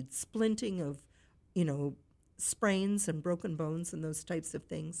need splinting of, sprains and broken bones and those types of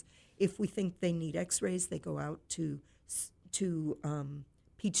things. If we think they need x-rays, they go out to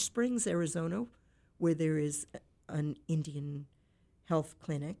Peach Springs, Arizona, where there is an Indian health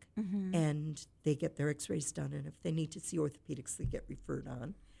clinic, and they get their x-rays done. And if they need to see orthopedics, they get referred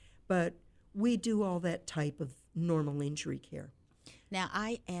on. But we do all that type of normal injury care. Now,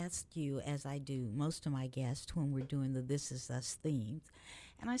 I asked you, as I do most of my guests when we're doing the This Is Us themes,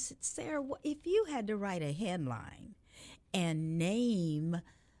 and I said, Sarah, if you had to write a headline and name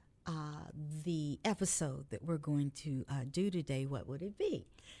the episode that we're going to do today, what would it be?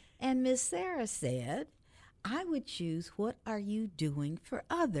 And Miss Sarah said, I would choose, what are you doing for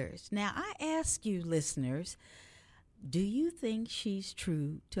others? Now, I ask you, listeners, do you think she's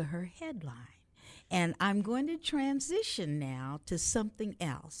true to her headline? And I'm going to transition now to something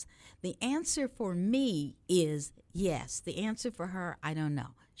else. The answer for me is yes. The answer for her, I don't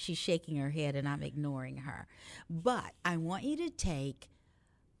know. She's shaking her head and I'm ignoring her. But I want you to take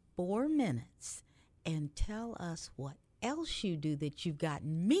 4 minutes and tell us what else you do that you've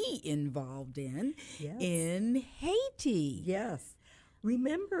gotten me involved in Haiti. Yes.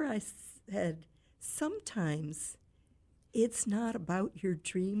 Remember I said sometimes it's not about your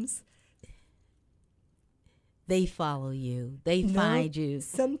dreams. They follow you. They find you.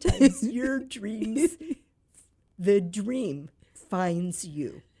 Sometimes your dreams, the dream finds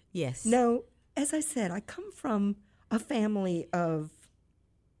you. Yes. Now, as I said, I come from a family of,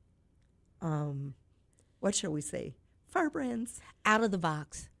 what shall we say, firebrands. Out of the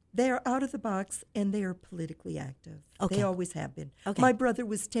box. They are out of the box, and they are politically active. Okay. They always have been. Okay. My brother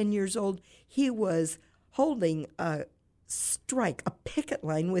was 10 years old. He was holding a strike, a picket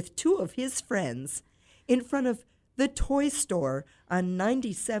line with 2 of his friends in front of the toy store on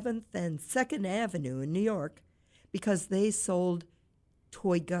 97th and 2nd Avenue in New York because they sold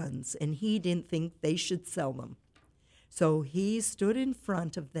toy guns, and he didn't think they should sell them. So he stood in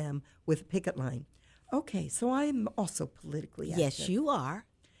front of them with a picket line. Okay, so I'm also politically active. Yes, you are.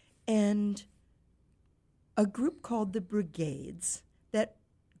 And a group called the Brigades that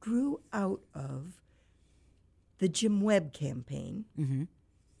grew out of the Jim Webb campaign. Mm-hmm.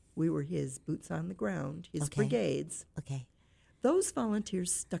 We were his boots on the ground, his Okay. brigades. Okay. Those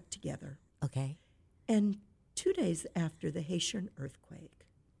volunteers stuck together. Okay. And 2 days after the Haitian earthquake,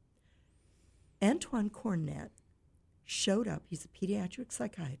 Antoine Cornett showed up. He's a pediatric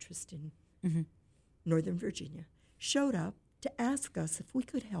psychiatrist in Northern Virginia. Showed up to ask us if we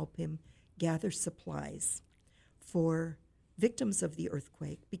could help him gather supplies for victims of the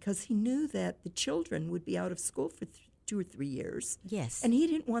earthquake because he knew that the children would be out of school for 2 or 3 years. Yes. And he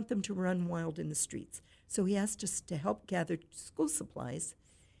didn't want them to run wild in the streets. So he asked us to help gather school supplies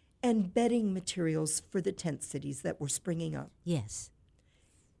and bedding materials for the tent cities that were springing up. Yes.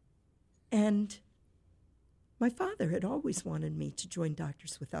 And my father had always wanted me to join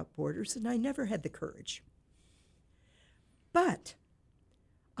Doctors Without Borders, and I never had the courage. But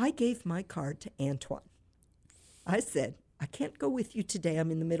I gave my card to Antoine. I said, I can't go with you today.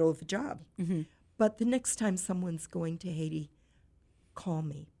 I'm in the middle of a job. Mm-hmm. But the next time someone's going to Haiti, call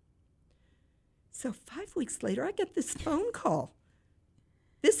me. So 5 weeks later, I get this phone call.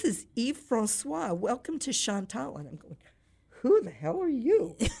 This is Yves Francois. Welcome to Chantal. And I'm going, who the hell are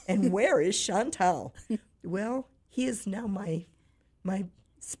you? And where is Chantal? Well, he is now my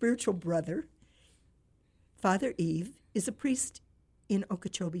spiritual brother. Father Yves is a priest in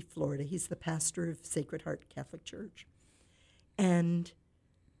Okeechobee, Florida. He's the pastor of Sacred Heart Catholic Church. And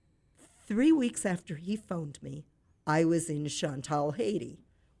 3 weeks after he phoned me, I was in Chantal, Haiti,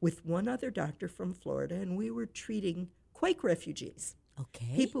 with one other doctor from Florida, and we were treating Quake refugees.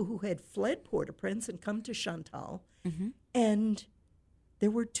 Okay. People who had fled Port-au-Prince and come to Chantal. Mm-hmm. And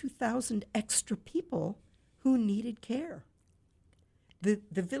there were 2,000 extra people who needed care. The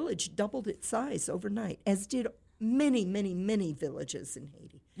village doubled its size overnight, as did many, many, many villages in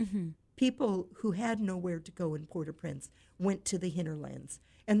Haiti. Mm-hmm. People who had nowhere to go in Port-au-Prince went to the hinterlands.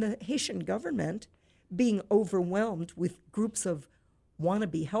 And the Haitian government, being overwhelmed with groups of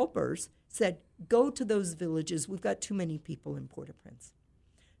wannabe helpers, said, go to those villages. We've got too many people in Port-au-Prince.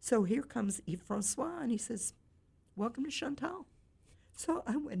 So here comes Yves Francois, and he says, welcome to Chantal. So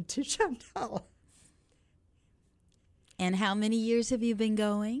I went to Chantal. And how many years have you been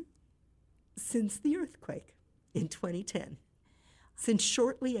going? Since the earthquake in 2010. Since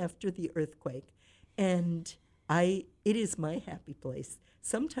shortly after the earthquake. And it is my happy place.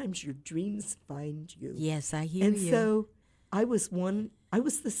 Sometimes your dreams find you. Yes, I hear and you. And so I was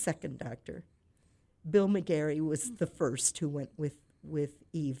the second doctor. Bill McGarry was the first who went with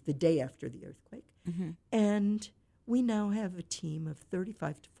Yves the day after the earthquake. Mm-hmm. And we now have a team of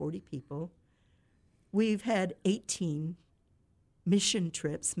 35 to 40 people. We've had 18 mission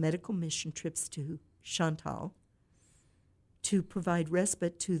trips, medical mission trips to Chantal to provide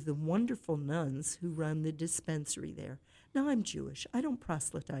respite to the wonderful nuns who run the dispensary there. Now, I'm Jewish. I don't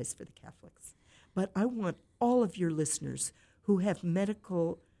proselytize for the Catholics. But I want all of your listeners who have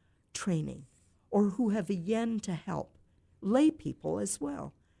medical training or who have a yen to help, lay people as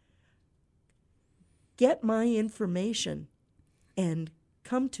well. Get my information and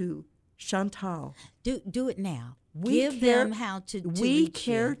come to Chantal. Do it now. Give them how to We reach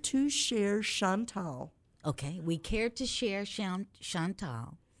care you. to share Chantal. Okay, we care to share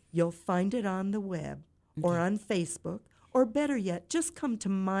Chantal. You'll find it on the web or on Facebook, or better yet, just come to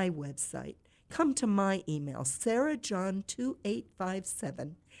my website. Come to my email,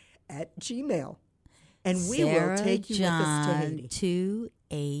 sarahjohn2857 at Gmail. And we will take you with us to Haiti.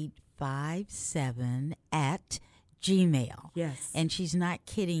 2857 at Gmail. Yes. And she's not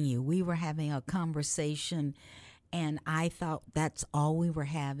kidding you. We were having a conversation, and I thought that's all we were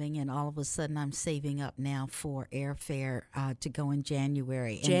having, and all of a sudden I'm saving up now for airfare to go in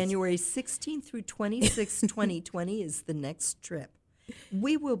January. And January 16th through 26th, 2020 is the next trip.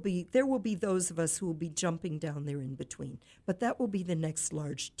 There will be those of us who will be jumping down there in between, but that will be the next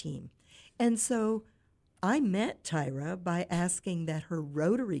large team. And so I met Tyra by asking that her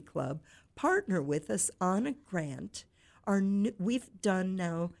Rotary Club partner with us on a grant. We've done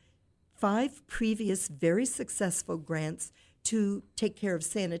now 5 previous very successful grants to take care of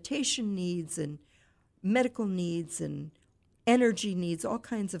sanitation needs and medical needs and energy needs, all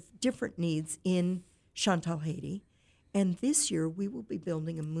kinds of different needs in Chantal, Haiti. And this year we will be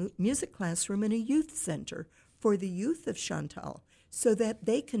building a music classroom and a youth center for the youth of Chantal so that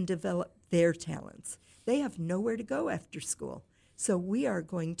they can develop their talents. They have nowhere to go after school. So we are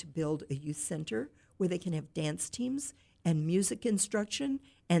going to build a youth center where they can have dance teams and music instruction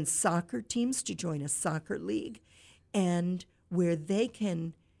and soccer teams to join a soccer league, and where they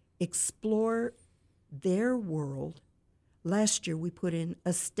can explore their world. Last year we put in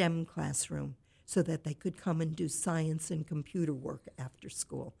a STEM classroom so that they could come and do science and computer work after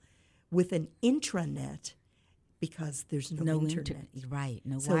school with an intranet because there's no internet. Right,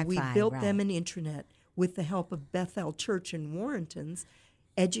 no so Wi-Fi. So we built them an intranet with the help of Bethel Church in Warrenton's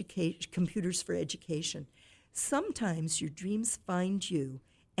Computers for Education. Sometimes your dreams find you,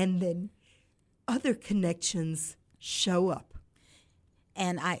 and then other connections show up.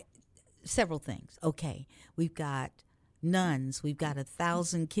 And several things. Okay, we've got nuns, we've got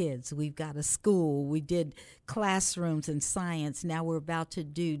 1,000 kids, we've got a school, we did classrooms and science, now we're about to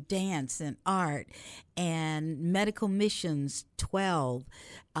do dance and art and medical missions, 12.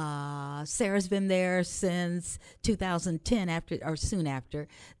 Sarah's been there since 2010, soon after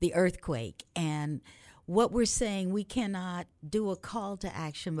the earthquake. And what we're saying, we cannot do a call to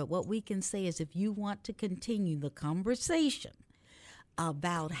action, but what we can say is if you want to continue the conversation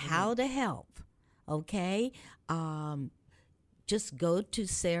about how to help, okay, just go to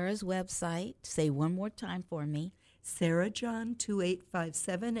Sarah's website. Say one more time for me.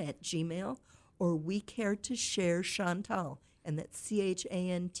 sarahjohn2857 at Gmail, or we care to share Chantal, and that's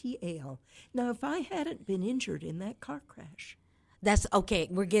Chantal. Now, if I hadn't been injured in that car crash. That's okay.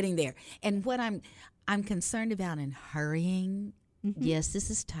 We're getting there. And what I'm concerned about in hurrying, yes, this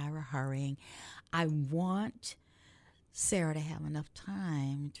is Tyra hurrying. I want Sarah to have enough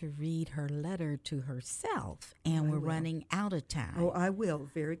time to read her letter to herself, and we're running out of time. Oh, I will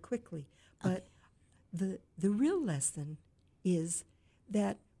very quickly. But the real lesson is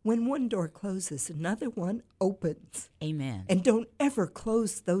that when one door closes, another one opens. Amen. And don't ever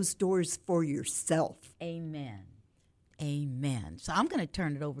close those doors for yourself. Amen. Amen. So I'm going to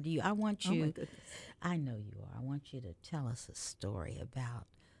turn it over to you. I want you, oh my goodness. I know you are. I want you to tell us a story about,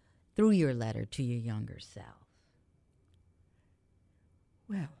 through your letter to your younger self.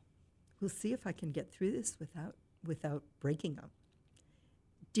 Well, we'll see if I can get through this without breaking up.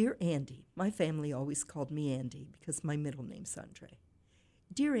 Dear Andy, my family always called me Andy because my middle name's Andre.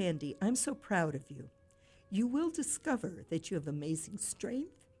 Dear Andy, I'm so proud of you. You will discover that you have amazing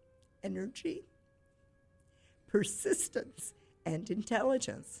strength, energy, persistence, and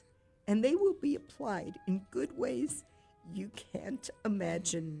intelligence, and they will be applied in good ways you can't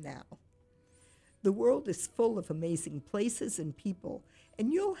imagine now. The world is full of amazing places and people,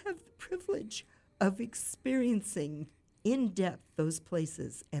 and you'll have the privilege of experiencing in depth those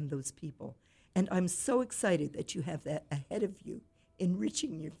places and those people. And I'm so excited that you have that ahead of you,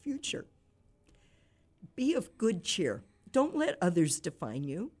 enriching your future. Be of good cheer. Don't let others define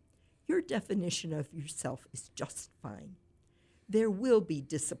you. Your definition of yourself is just fine. There will be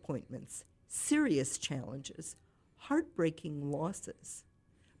disappointments, serious challenges, heartbreaking losses,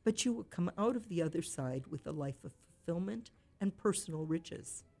 but you will come out of the other side with a life of fulfillment and personal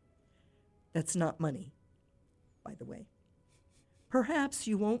riches. That's not money, by the way. Perhaps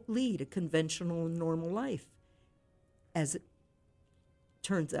you won't lead a conventional and normal life, as it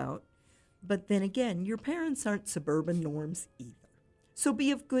turns out, but then again, your parents aren't suburban norms either. So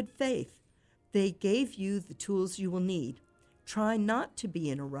be of good faith. They gave you the tools you will need. Try not to be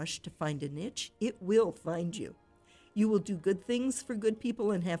in a rush to find a niche. It will find you. You will do good things for good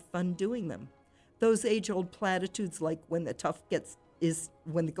people and have fun doing them. Those age-old platitudes like when the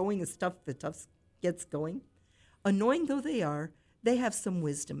going is tough, the tough gets going. Annoying though they are, they have some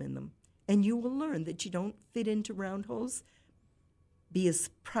wisdom in them, and you will learn that you don't fit into round holes. Be a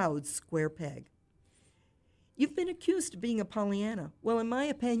proud square peg. You've been accused of being a Pollyanna. Well, in my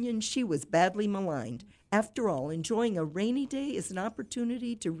opinion, she was badly maligned. After all, enjoying a rainy day is an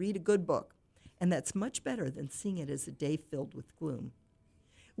opportunity to read a good book, and that's much better than seeing it as a day filled with gloom.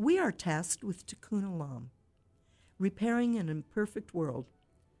 We are tasked with tikkun olam, repairing an imperfect world.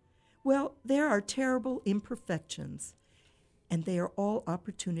 Well, there are terrible imperfections, and they are all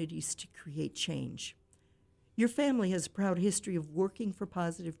opportunities to create change. Your family has a proud history of working for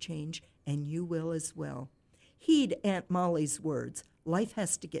positive change, and you will as well. Heed Aunt Molly's words. Life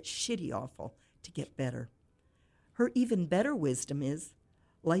has to get shitty awful to get better. Her even better wisdom is,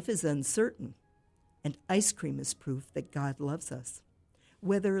 life is uncertain, and ice cream is proof that God loves us.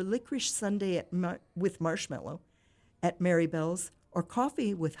 Whether a licorice sundae with marshmallow at Marybell's, or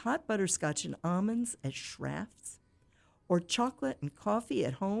coffee with hot butterscotch and almonds at Schraft's, or chocolate and coffee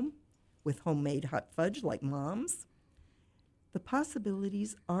at home with homemade hot fudge like Mom's, the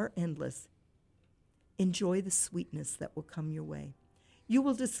possibilities are endless. Enjoy the sweetness that will come your way. You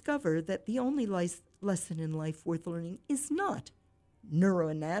will discover that the only lesson in life worth learning is not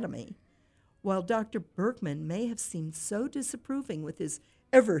neuroanatomy. While Dr. Bergman may have seemed so disapproving with his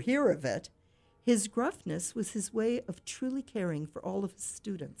 "ever hear of it," his gruffness was his way of truly caring for all of his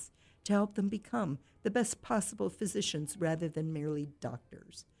students to help them become the best possible physicians rather than merely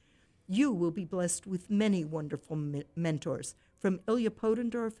doctors. You will be blessed with many wonderful mentors, from Ilya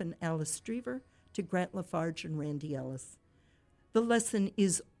Podendorf and Alice Streever to Grant Lafarge and Randy Ellis. The lesson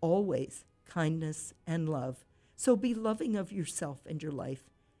is always kindness and love, so be loving of yourself and your life.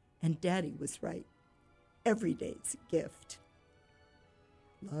 And Daddy was right. Every day's a gift.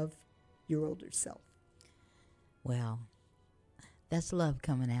 Love your older self. Well, that's love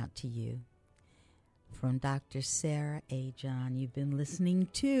coming out to you. From Dr. Sarah A. John, you've been listening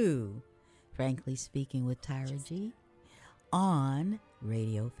to Frankly Speaking with Tyra G on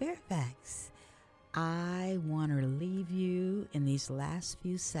Radio Fairfax. I want to leave you in these last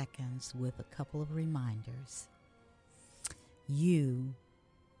few seconds with a couple of reminders. You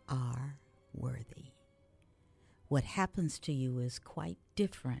are worthy. What happens to you is quite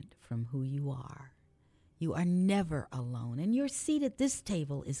different from who you are. You are never alone, and your seat at this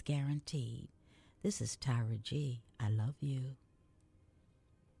table is guaranteed. This is Tyra G. I love you.